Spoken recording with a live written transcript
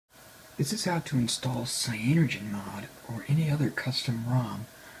This is how to install CyanogenMod or any other custom ROM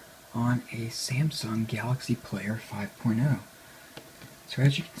on a Samsung Galaxy Player 5.0. So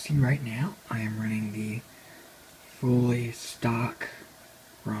as you can see right now, I am running the fully stock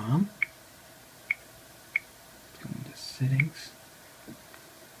ROM. Go into settings,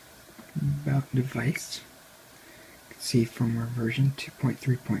 about device. You can see firmware version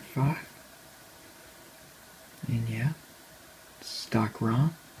 2.3.5. And yeah, stock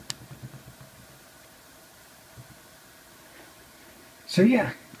ROM. So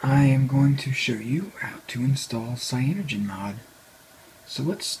yeah, I am going to show you how to install CyanogenMod. So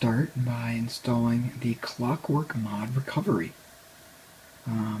let's start by installing the Clockwork Mod Recovery.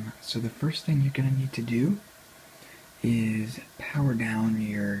 So the first thing you're going to need to do is power down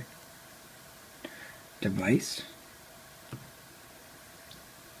your device.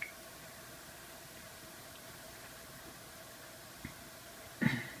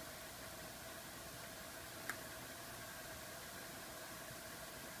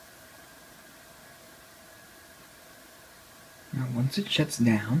 Now once it shuts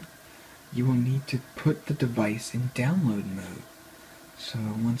down, you will need to put the device in download mode. So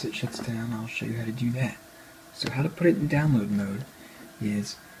once it shuts down, I'll show you how to do that. So how to put it in download mode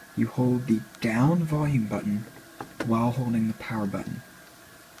is you hold the down volume button while holding the power button.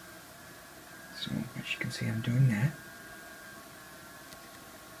 So as you can see, I'm doing that.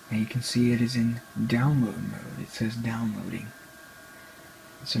 And you can see it is in download mode. It says downloading.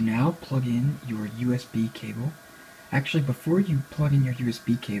 So now plug in your USB cable. Actually, before you plug in your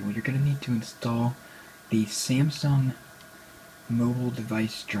USB cable, you're going to need to install the Samsung mobile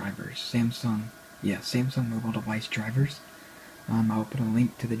device drivers. Samsung mobile device drivers. I'll put a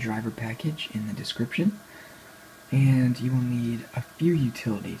link to the driver package in the description. And you will need a few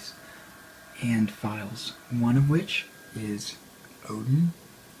utilities and files, one of which is Odin.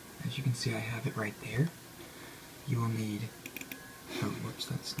 As you can see, I have it right there. You will need, oh whoops,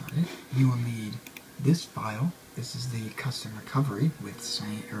 that's not it. You will need this file. This is the custom recovery with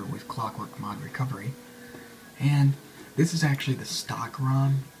Clockwork Mod Recovery. And this is actually the stock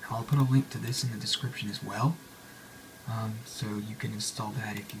ROM. I'll put a link to this in the description as well. So you can install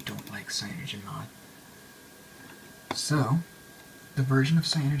that if you don't like CyanogenMod. So, the version of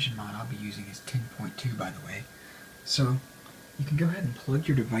CyanogenMod I'll be using is 10.2, by the way. So, you can go ahead and plug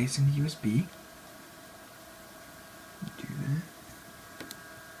your device into USB. Do that.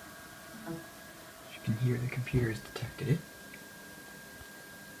 As you can hear, the computer has detected it.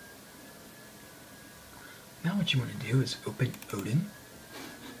 Now what you want to do is open Odin.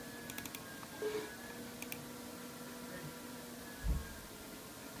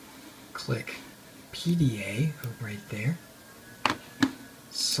 Click PDA right there.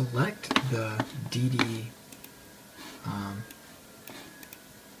 Select the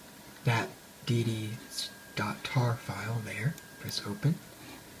that dd.tar file there. Press open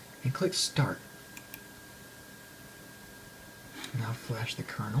and click start. Now flash the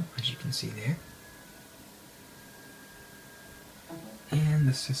kernel, as you can see there. And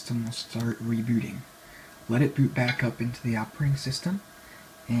the system will start rebooting. Let it boot back up into the operating system,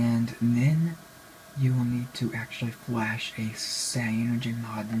 and then you will need to actually flash a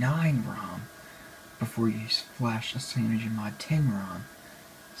CyanogenMod 9 ROM before you flash a CyanogenMod 10 ROM.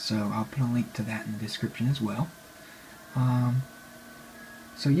 So I'll put a link to that in the description as well.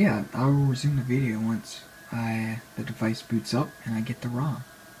 So yeah, I will resume the video once the device boots up and I get the ROM.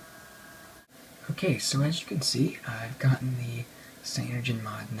 Okay, so as you can see, I've gotten the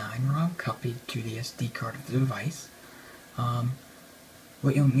CyanogenMod 9 ROM copied to the SD card of the device.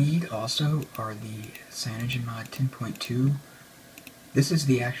 What you'll need also are the CyanogenMod 10.2. This is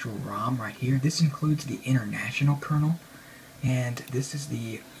the actual ROM right here. This includes the international kernel, and this is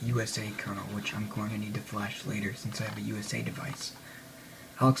the USA kernel, which I'm going to need to flash later since I have a USA device.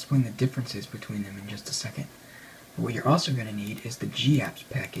 I'll explain the differences between them in just a second. But what you're also going to need is the GApps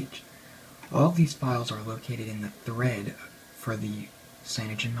package. All of these files are located in the thread for the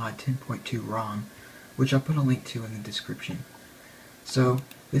CyanogenMod 10.2 ROM, which I'll put a link to in the description. So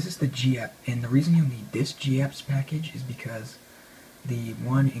this is the GApp, and the reason you'll need this GApps package is because the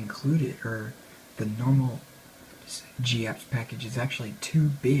one included, or the normal GApps package, is actually too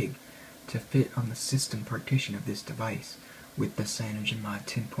big to fit on the system partition of this device with the CyanogenMod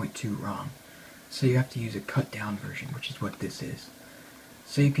 10.2 ROM. So you have to use a cut down version, which is what this is.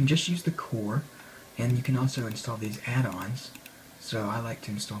 So you can just use the core, and you can also install these add-ons. So I like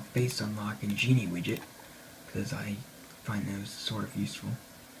to install Face Unlock and Genie Widget, because I find those sort of useful.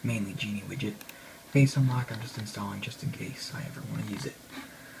 Mainly Genie Widget. Face Unlock I'm just installing just in case I ever want to use it.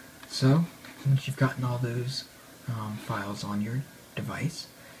 So, once you've gotten all those files on your device,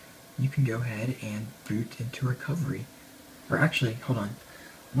 you can go ahead and boot into recovery. Or actually, hold on.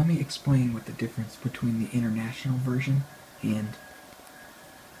 Let me explain what the difference between the international version and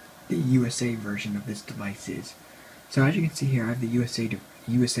the USA version of this device is. So as you can see here, I have the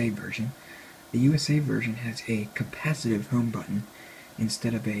USA version. The USA version has a capacitive home button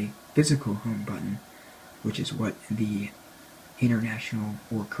instead of a physical home button, which is what the international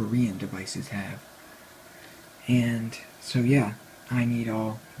or Korean devices have. And so yeah, I need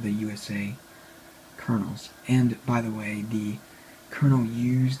all the USA kernels. And by the way, the kernel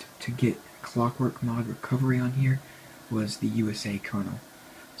used to get CyanogenMod recovery on here was the USA kernel.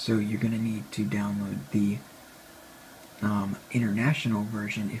 So you're going to need to download the international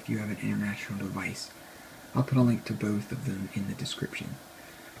version if you have an international device. I'll put a link to both of them in the description.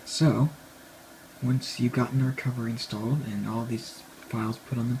 So, once you've gotten the recovery installed and all these files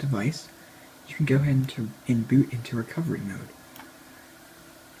put on the device, you can go ahead and boot into recovery mode.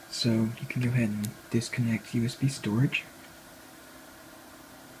 So you can go ahead and disconnect USB storage.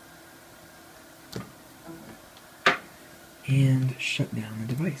 And shut down the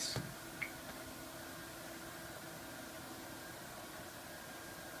device.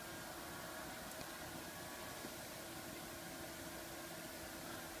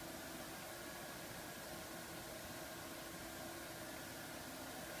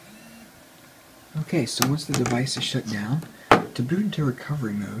 Okay, so once the device is shut down, to boot into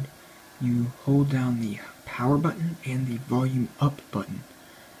recovery mode, you hold down the power button and the volume up button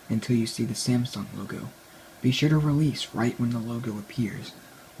until you see the Samsung logo. Be sure to release right when the logo appears,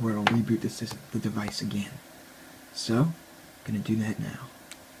 or it'll reboot the device again. So, I'm going to do that now.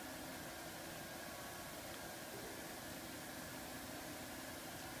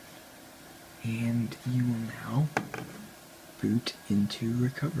 And you will now boot into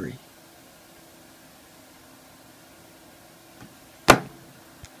recovery.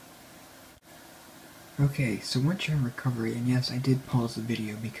 Okay, so once you're in recovery, and yes, I did pause the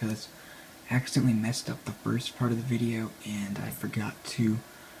video because I accidentally messed up the first part of the video and I forgot to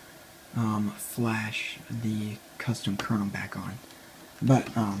flash the custom kernel back on. But,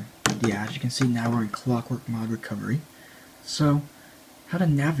 yeah, as you can see now we're in CyanogenMod recovery. So, how to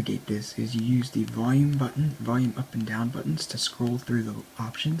navigate this is you use the volume button, volume up and down buttons to scroll through the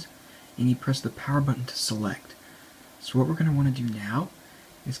options, and you press the power button to select. So what we're going to want to do now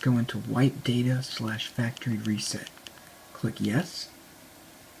is go into wipe data / factory reset. Click yes.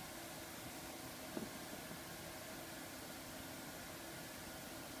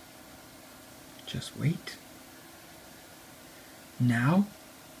 Just wait. Now,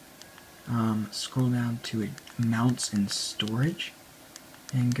 scroll down to mounts and storage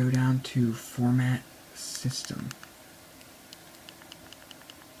and go down to format system.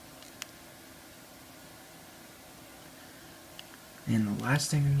 And the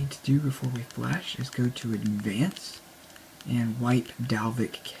last thing we need to do before we flash is go to Advanced and wipe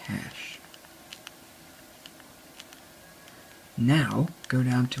Dalvik cache. Now, go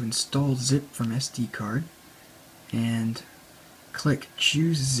down to Install Zip from SD card and click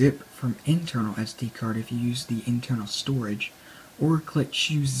Choose Zip from internal SD card if you use the internal storage, or click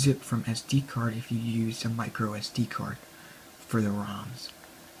Choose Zip from SD card if you use a micro SD card for the ROMs.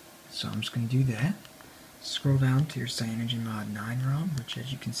 So I'm just going to do that. Scroll down to your CyanogenMod 9 ROM, which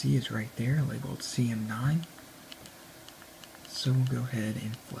as you can see is right there, labeled CM9. So we'll go ahead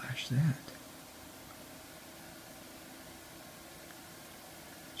and flash that.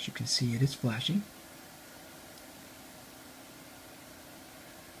 As you can see, it is flashing.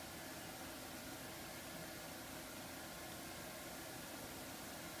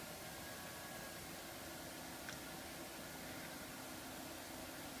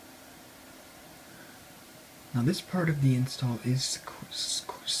 Now this part of the install is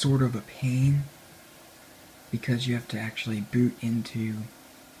sort of a pain because you have to actually boot into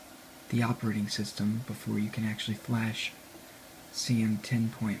the operating system before you can actually flash CM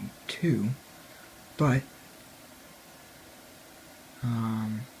 10.2, but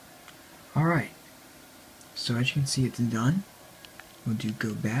alright, so as you can see it's done. We'll do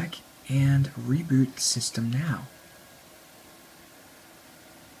go back and reboot system now.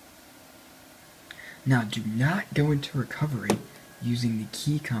 Now, do not go into recovery using the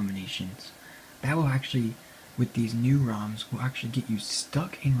key combinations. That will actually, with these new ROMs, will actually get you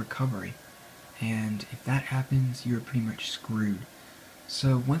stuck in recovery. And if that happens, you're pretty much screwed.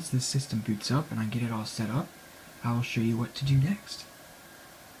 So once the system boots up and I get it all set up, I will show you what to do next.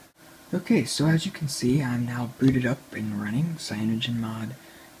 Okay, so as you can see, I'm now booted up and running CyanogenMod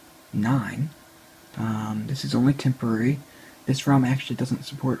 9. This is only temporary. This ROM actually doesn't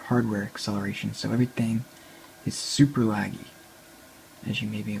support hardware acceleration, so everything is super laggy. as you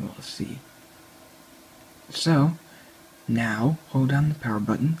may be able to see. So, now hold down the power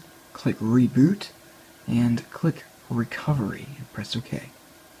button, click reboot, and click recovery, and press OK.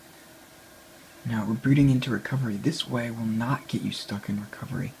 Now, rebooting into recovery this way will not get you stuck in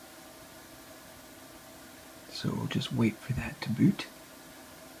recovery. So we'll just wait for that to boot.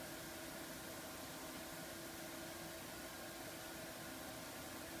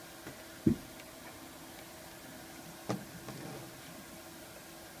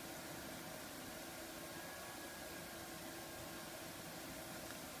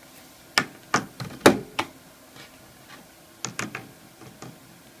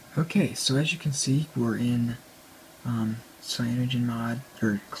 Okay, so as you can see, we're in CyanogenMod,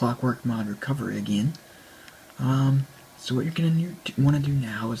 or Clockwork Mod Recovery again. So what you're going to want to do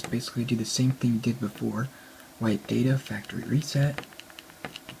now is basically do the same thing you did before. Wipe data, factory reset.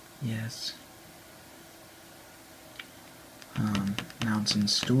 Yes. Mounts and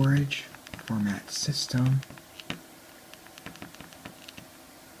storage, format system.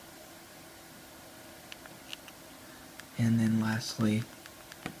 And then lastly,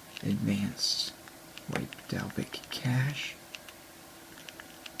 advanced wipe Dalvik cache.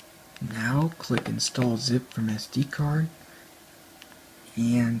 Now click install zip from SD card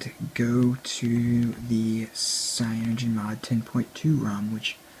and go to the CyanogenMod 10.2 ROM,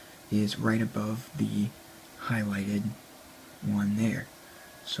 which is right above the highlighted one there.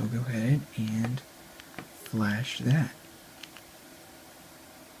 So go ahead and flash that.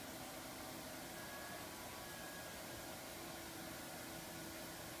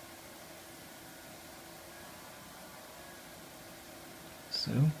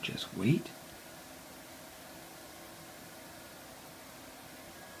 So just wait.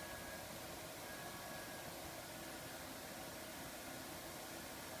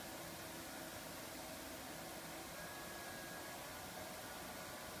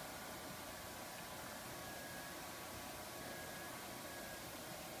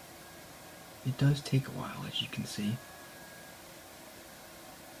 It does take a while, as you can see.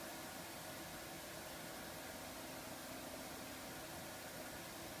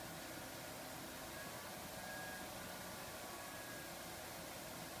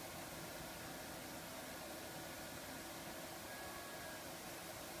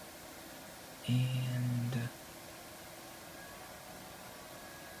 And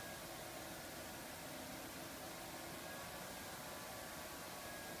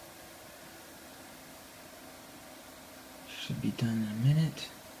should be done in a minute.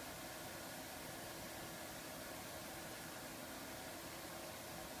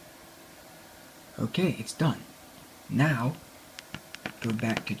 Okay, it's done. Now, go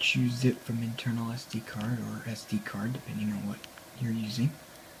back to choose zip from internal SD card or SD card, depending on what you're using.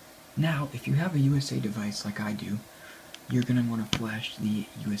 Now, if you have a USA device like I do, you're going to want to flash the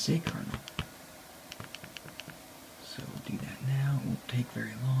USA kernel. So we'll do that now. It won't take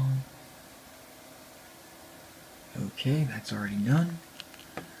very long. Okay, that's already done.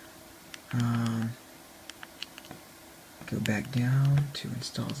 Go back down to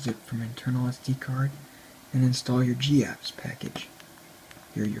install zip from internal SD card and install your GApps package.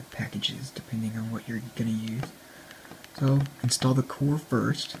 Here are your packages depending on what you're going to use. So install the core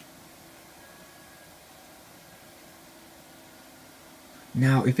first.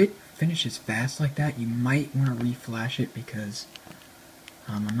 Now if it finishes fast like that, you might want to reflash it because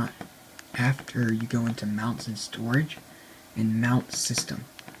after you go into mounts and storage and mount system,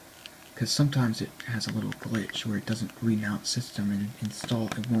 because sometimes it has a little glitch where it doesn't remount system and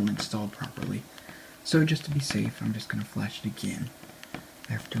it won't install properly. So just to be safe, I'm just going to flash it again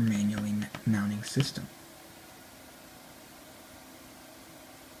after manually mounting system.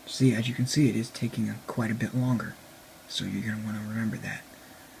 See, as you can see, it is taking quite a bit longer, so you're going to want to remember that.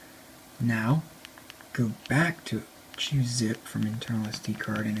 Now, go back to choose zip from internal SD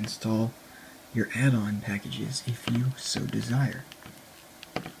card and install your add-on packages if you so desire.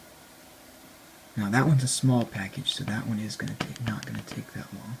 Now that one's a small package, so that one is not going to take that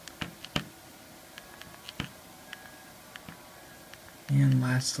long. And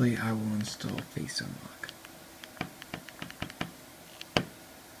lastly, I will install Face Unlock.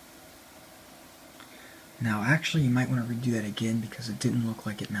 Now actually you might want to redo that again because it didn't look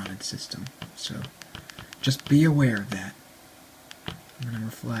like it mounted system. So just be aware of that. I'm going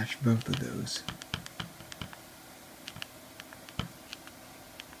to reflash both of those.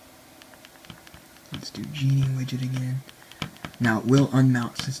 Let's do Genie widget again. Now it will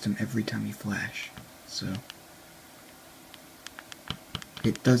unmount system every time you flash, so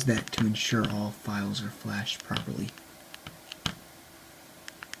it does that to ensure all files are flashed properly.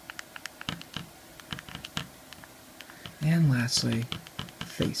 And lastly,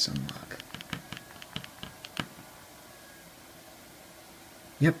 face unlock.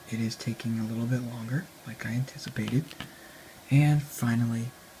 Yep, it is taking a little bit longer, like I anticipated. And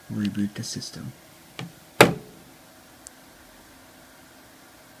finally, reboot the system.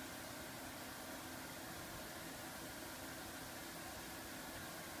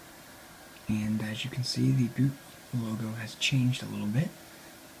 And as you can see, the boot logo has changed a little bit.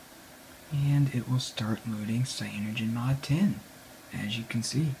 And it will start loading CyanogenMod 10, as you can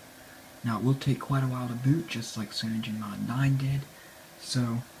see. Now it will take quite a while to boot, just like CyanogenMod 9 did,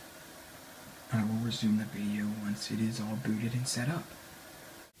 so I will resume the video once it is all booted and set up.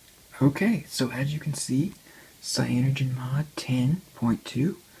 Okay, so as you can see, CyanogenMod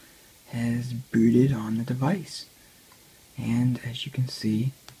 10.2 has booted on the device, and as you can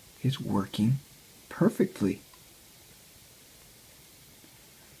see, is working perfectly.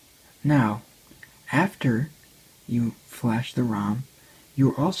 Now, after you flash the ROM,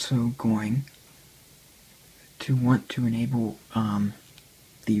 you're also going to want to enable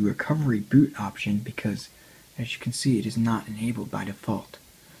the recovery boot option, because as you can see, it is not enabled by default.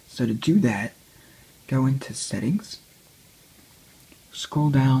 So to do that, go into Settings, scroll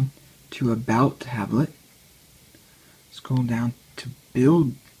down to About Tablet, scroll down to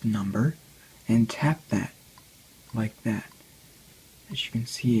Build Number, and tap that, like that. As you can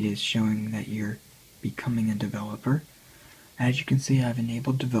see, it is showing that you're becoming a developer. As you can see, I've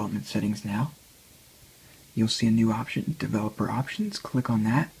enabled development settings now. You'll see a new option, Developer Options. Click on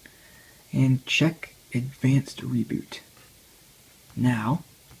that and check Advanced Reboot. Now,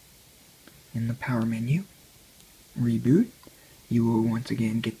 in the power menu, Reboot, you will once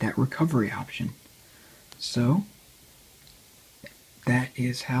again get that recovery option. So, that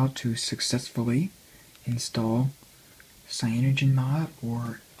is how to successfully install CyanogenMod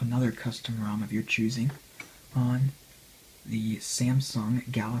or another custom ROM of your choosing on the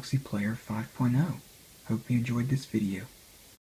Samsung Galaxy Player 5.0. Hope you enjoyed this video.